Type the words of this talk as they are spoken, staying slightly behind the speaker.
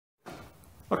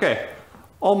Okay,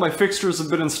 all my fixtures have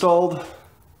been installed.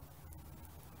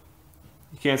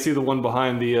 You can't see the one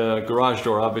behind the garage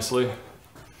door, obviously.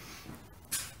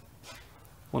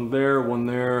 One there,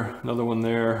 another one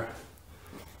there,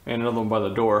 and another one by the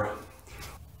door.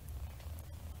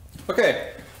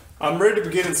 Okay, I'm ready to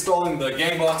begin installing the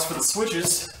gang box for the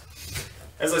switches.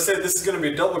 As I said, this is going to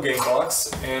be a double gang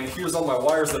box, and here's all my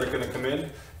wires that are going to come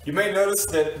in. You may notice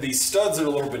that the studs are a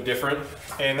little bit different,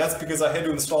 and that's because I had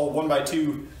to install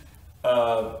 1x2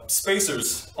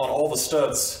 spacers on all the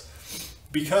studs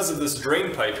because of this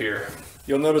drain pipe here.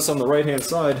 You'll notice on the right hand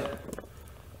side,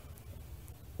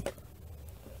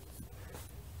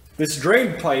 this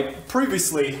drain pipe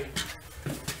previously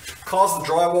caused the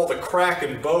drywall to crack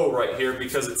and bow right here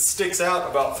because it sticks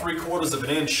out about 3/4 of an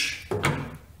inch.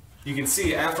 You can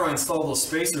see after I install those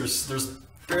spacers, there's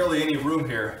barely any room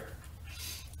here.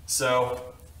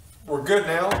 So we're good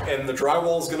now, and the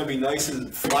drywall is going to be nice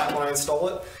and flat when I install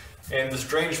it, and this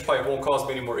drainage pipe won't cause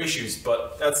me any more issues,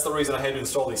 but that's the reason I had to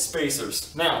install these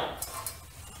spacers. Now,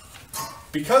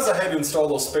 because I had to install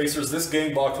those spacers, this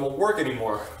gang box won't work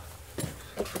anymore.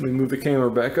 Let me move the camera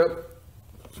back up.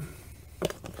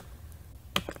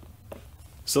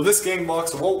 So this gang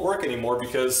box won't work anymore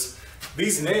because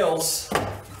these nails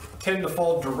tend to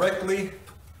fall directly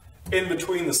in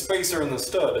between the spacer and the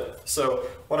stud. So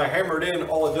when I hammer it in,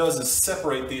 all it does is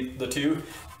separate the two,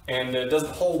 and it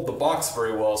doesn't hold the box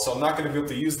very well, so I'm not going to be able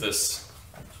to use this.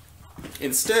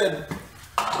 Instead,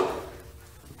 I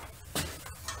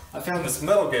found this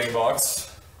metal gang box.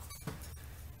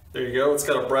 There you go, it's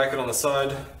got a bracket on the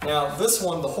side. Now this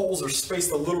one, the holes are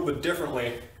spaced a little bit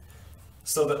differently,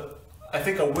 so that I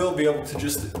think I will be able to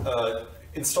just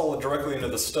install it directly into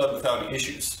the stud without any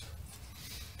issues.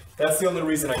 That's the only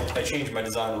reason I changed my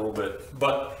design a little bit.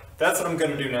 But that's what I'm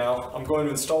going to do now. I'm going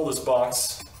to install this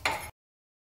box.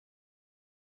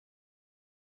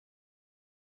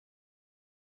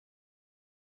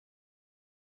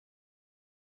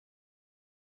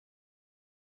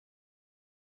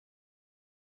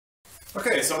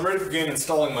 Okay, so I'm ready to begin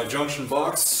installing my junction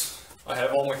box. I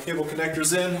have all my cable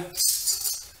connectors in.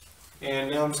 And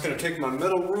now I'm just going to take my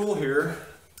metal rule here.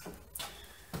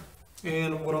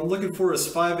 And what I'm looking for is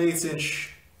 5/8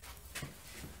 inch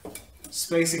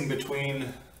spacing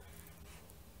between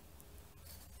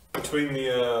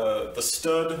the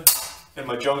stud and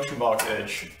my junction box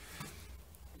edge.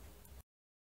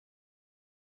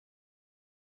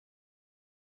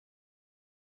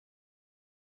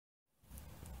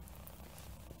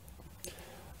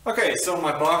 Okay, so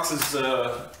my box is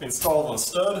installed on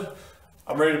stud.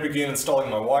 I'm ready to begin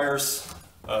installing my wires.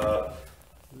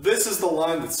 This is the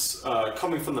line that's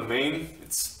coming from the main.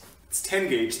 It's 10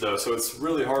 gauge though, so it's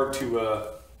really hard to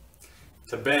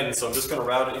bend. So I'm just going to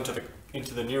route it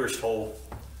into the nearest hole.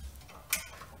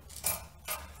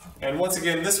 And once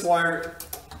again, this wire,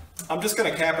 I'm just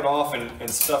going to cap it off and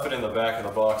stuff it in the back of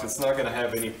the box. It's not going to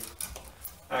have any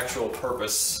actual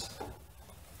purpose,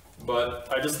 but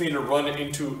I just need to run it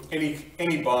into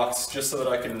any box just so that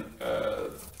I can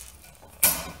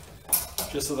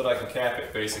cap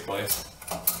it basically.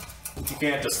 You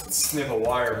can't just snip a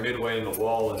wire midway in the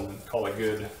wall and call it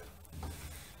good.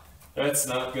 That's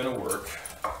not gonna work.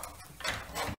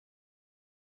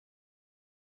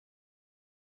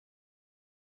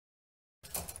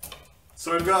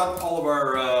 So we've got all of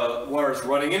our wires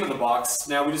running into the box.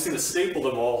 Now we just need to staple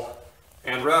them all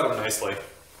and route them nicely.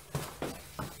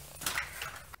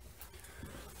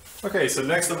 Okay, so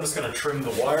next I'm just gonna trim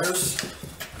the wires.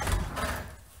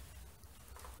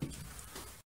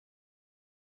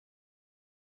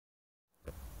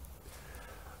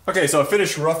 Okay, so I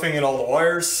finished roughing in all the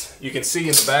wires. You can see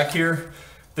in the back here,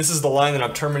 this is the line that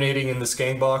I'm terminating in this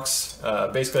gang box.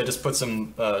 Basically I just put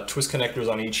some twist connectors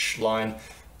on each line,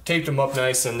 taped them up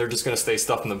nice, and they're just going to stay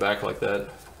stuffed in the back like that.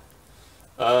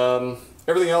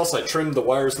 Everything else I trimmed the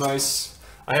wires nice.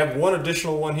 I have one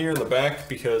additional one here in the back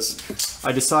because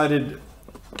I decided,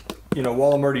 you know,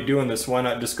 while I'm already doing this, why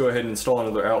not just go ahead and install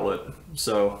another outlet.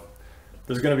 So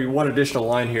there's going to be one additional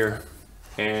line here,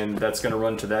 and that's going to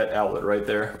run to that outlet right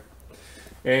there.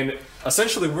 And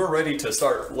essentially we're ready to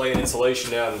start laying insulation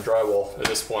down and drywall at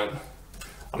this point.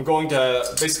 I'm going to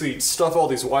basically stuff all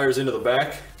these wires into the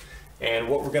back, and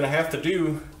what we're going to have to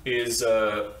do is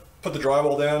put the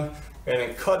drywall down and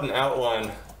then cut an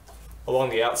outline along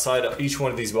the outside of each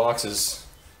one of these boxes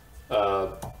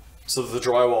so that the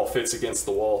drywall fits against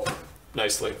the wall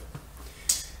nicely.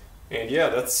 And yeah,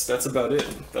 that's about it.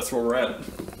 That's where we're at.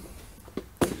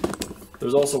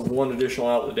 There's also one additional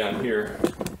outlet down here.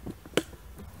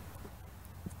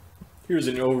 Here's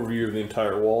an overview of the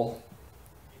entire wall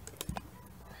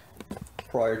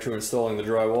prior to installing the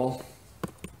drywall.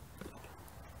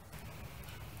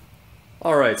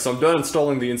 Alright, so I'm done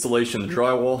installing the insulation, the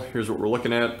drywall. Here's what we're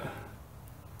looking at.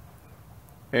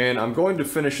 And I'm going to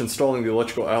finish installing the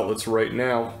electrical outlets right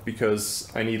now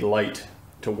because I need light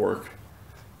to work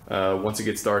once it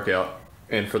gets dark out,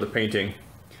 and for the painting.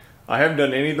 I haven't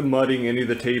done any of the mudding, any of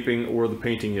the taping, or the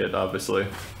painting yet, obviously.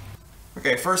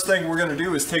 Okay, first thing we're going to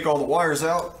do is take all the wires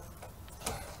out.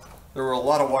 There were a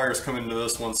lot of wires coming into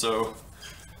this one, so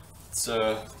it's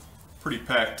pretty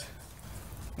packed.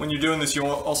 When you're doing this, you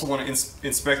also want to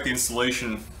inspect the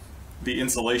insulation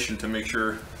to make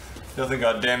sure nothing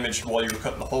got damaged while you were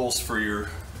cutting the holes for your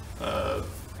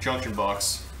junction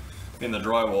box in the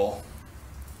drywall.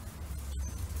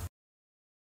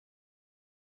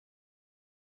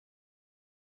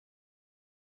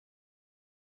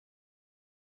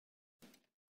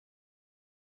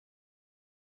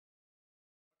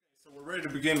 So we're ready to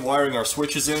begin wiring our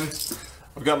switches in.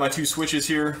 I've got my two switches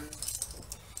here.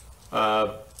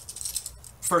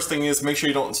 First thing is, make sure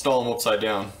you don't install them upside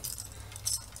down.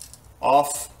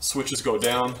 Off, switches go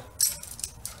down.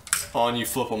 On, you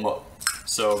flip them up.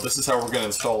 So this is how we're going to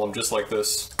install them, just like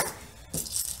this.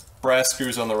 Brass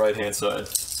screws on the right hand side.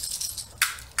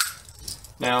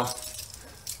 Now,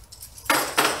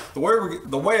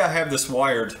 the way I have this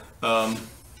wired,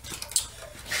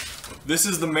 this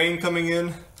is the main coming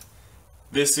in.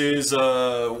 This is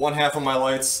one half of my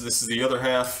lights, this is the other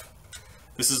half.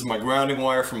 This is my grounding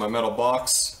wire from my metal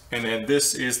box, and then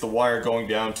this is the wire going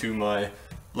down to my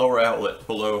lower outlet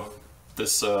below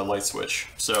this light switch.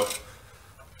 So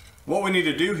what we need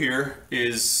to do here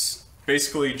is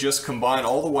basically just combine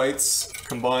all the whites,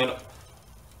 combine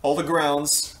all the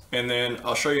grounds, and then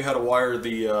I'll show you how to wire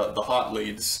the hot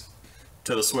leads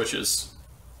to the switches.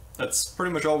 That's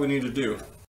pretty much all we need to do.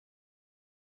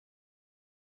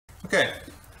 Okay,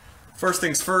 first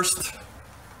things first,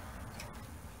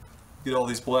 get all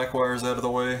these black wires out of the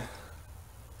way.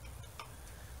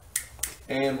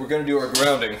 And we're going to do our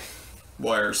grounding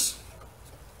wires.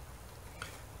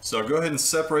 So go ahead and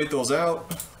separate those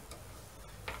out.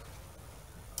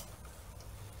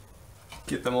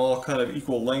 Get them all kind of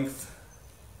equal length.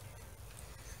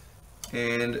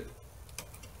 And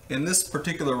in this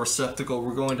particular receptacle,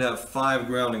 we're going to have 5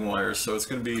 grounding wires, so it's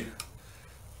going to be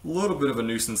a little bit of a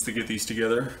nuisance to get these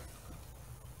together.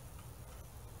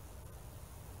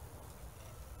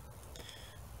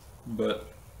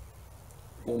 But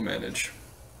we'll manage.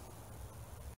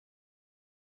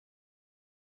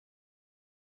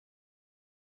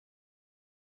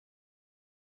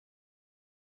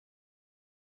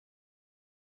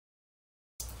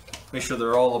 Make sure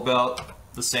they're all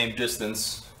about the same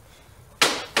distance.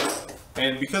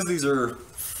 And because these are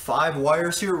 5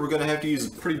 wires here, we're going to have to use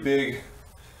a pretty big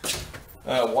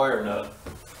wire nut.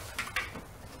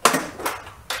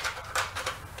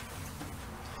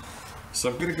 So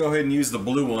I'm going to go ahead and use the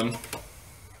blue one.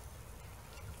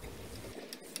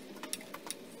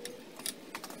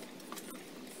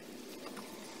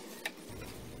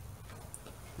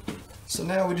 So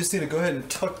now we just need to go ahead and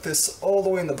tuck this all the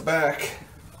way in the back.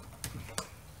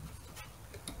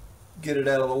 Get it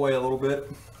out of the way a little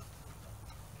bit.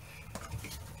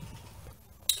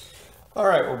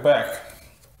 Alright, we're back.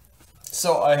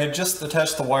 So I had just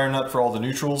attached the wire nut for all the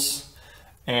neutrals,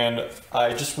 and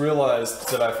I just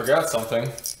realized that I forgot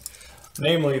something.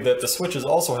 Namely that the switches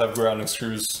also have grounding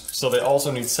screws, so they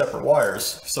also need separate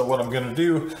wires. So what I'm going to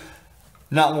do,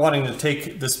 not wanting to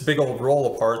take this big old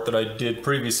roll apart that I did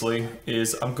previously,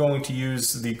 is I'm going to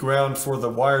use the ground for the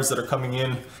wires that are coming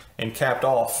in and capped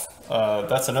off.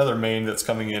 That's another main that's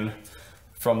coming in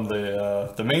from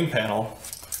the main panel,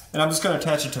 and I'm just going to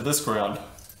attach it to this ground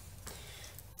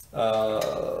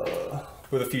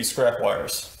with a few scrap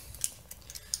wires.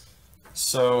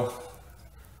 So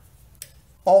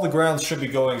all the grounds should be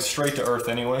going straight to earth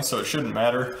anyway, so it shouldn't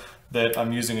matter that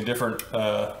I'm using a different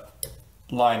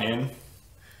line in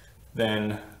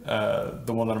than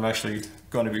the one that I'm actually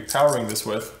going to be powering this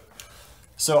with.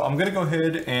 So I'm going to go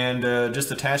ahead and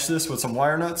just attach this with some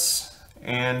wire nuts,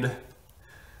 and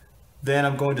then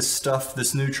I'm going to stuff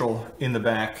this neutral in the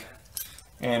back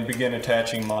and begin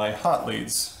attaching my hot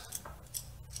leads.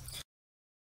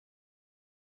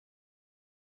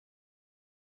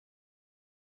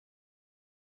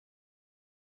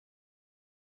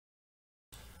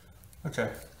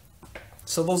 Okay,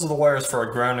 so those are the wires for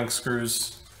our grounding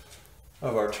screws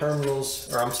of our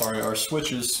terminals, or I'm sorry, our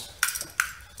switches.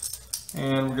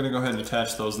 And we're going to go ahead and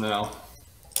attach those now.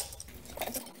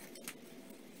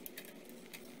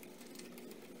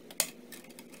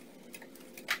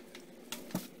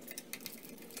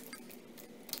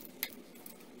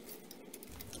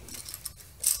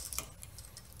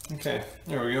 Okay,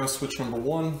 there we go, switch number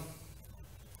 1.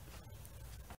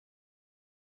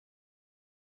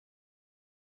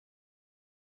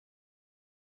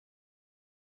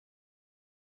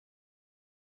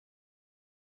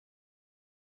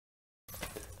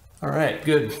 All right,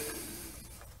 good.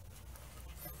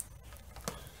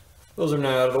 Those are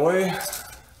now out of the way.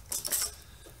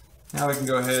 Now we can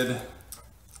go ahead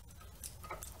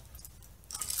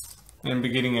and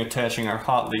beginning attaching our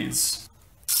hot leads.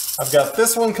 I've got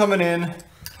this one coming in,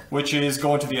 which is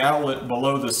going to the outlet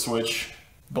below the switch,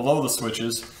 below the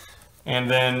switches. And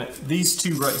then these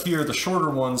two right here, the shorter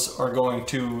ones, are going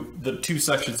to the two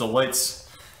sections of lights.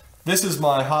 This is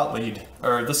my hot lead,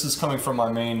 or this is coming from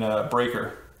my main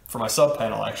breaker, for my sub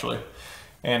panel actually.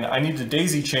 And I need to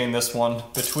daisy chain this one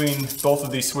between both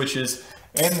of these switches,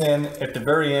 and then at the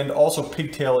very end also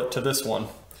pigtail it to this one.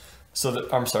 So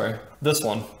that, I'm sorry, this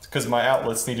one, because my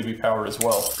outlets need to be powered as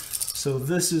well. So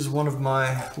this is one of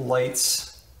my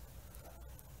lights.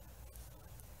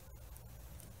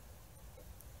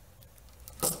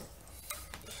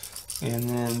 And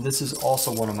then this is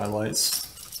also one of my lights.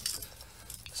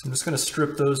 So I'm just going to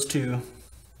strip those two.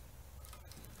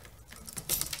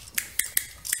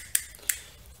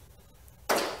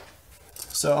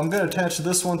 So I'm going to attach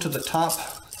this one to the top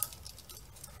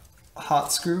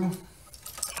hot screw.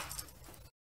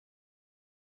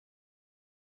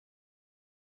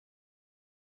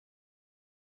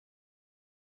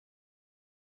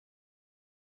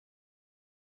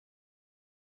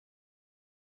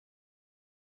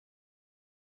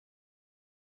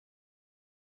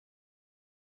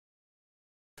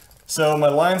 So my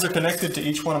lines are connected to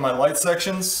each one of my light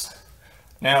sections.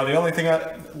 Now the only thing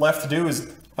left to do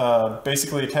is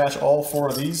basically attach all four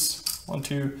of these. 1,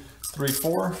 2, 3,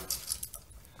 4.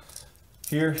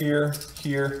 Here, here,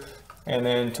 here, and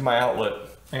then to my outlet.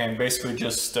 And basically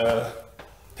just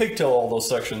pigtail all those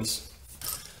sections.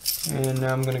 And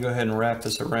now I'm going to go ahead and wrap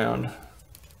this around.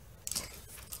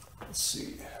 Let's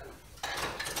see.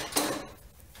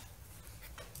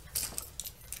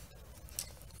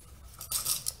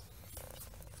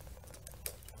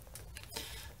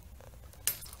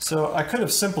 So I could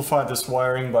have simplified this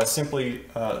wiring by simply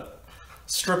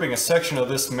stripping a section of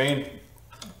this main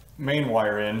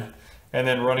wire in, and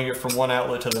then running it from one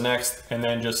outlet to the next, and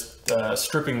then just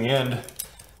stripping the end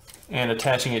and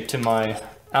attaching it to my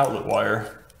outlet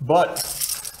wire. But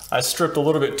I stripped a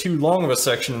little bit too long of a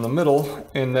section in the middle,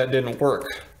 and that didn't work.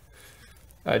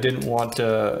 I didn't want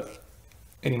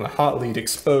any of my hot lead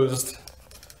exposed.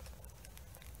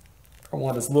 I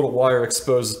want as little wire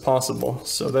exposed as possible,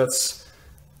 so that's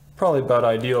probably about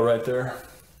ideal right there.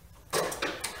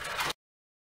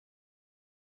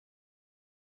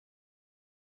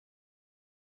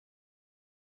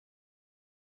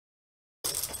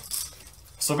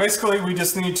 So basically we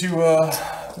just need to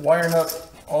wire up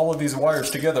all of these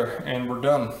wires together and we're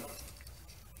done.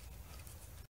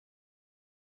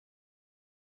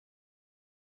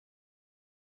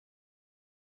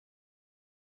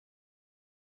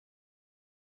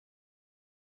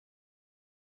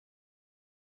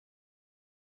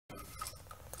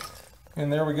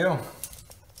 And there we go.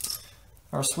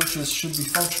 Our switches should be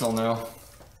functional now.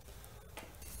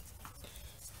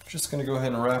 Just going to go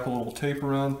ahead and wrap a little tape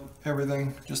around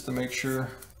everything just to make sure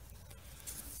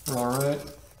we're all right.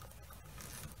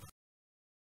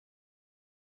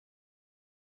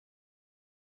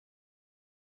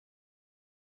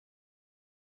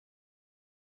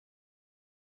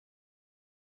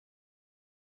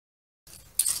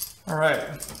 All right.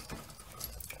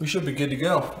 We should be good to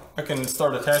go. I can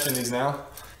start attaching these now.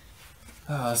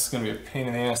 This is going to be a pain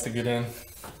in the ass to get in.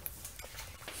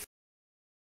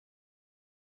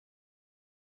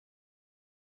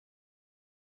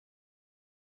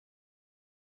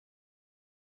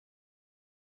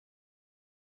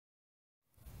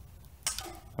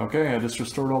 Okay, I just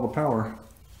restored all the power.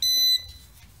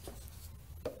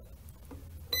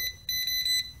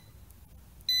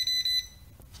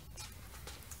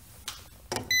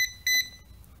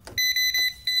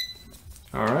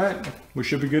 All right, we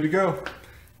should be good to go.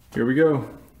 Here we go.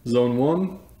 Zone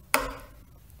 1.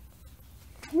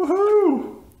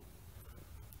 Woohoo!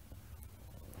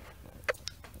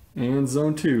 And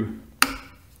zone 2.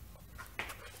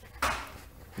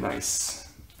 Nice.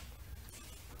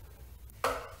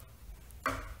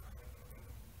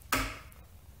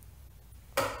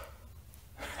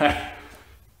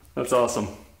 That's awesome.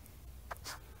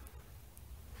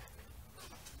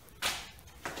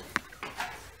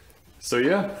 So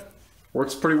yeah,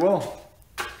 works pretty well.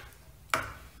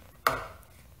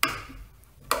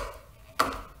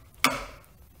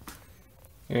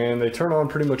 And they turn on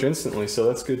pretty much instantly, so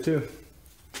that's good too.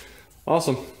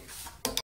 Awesome.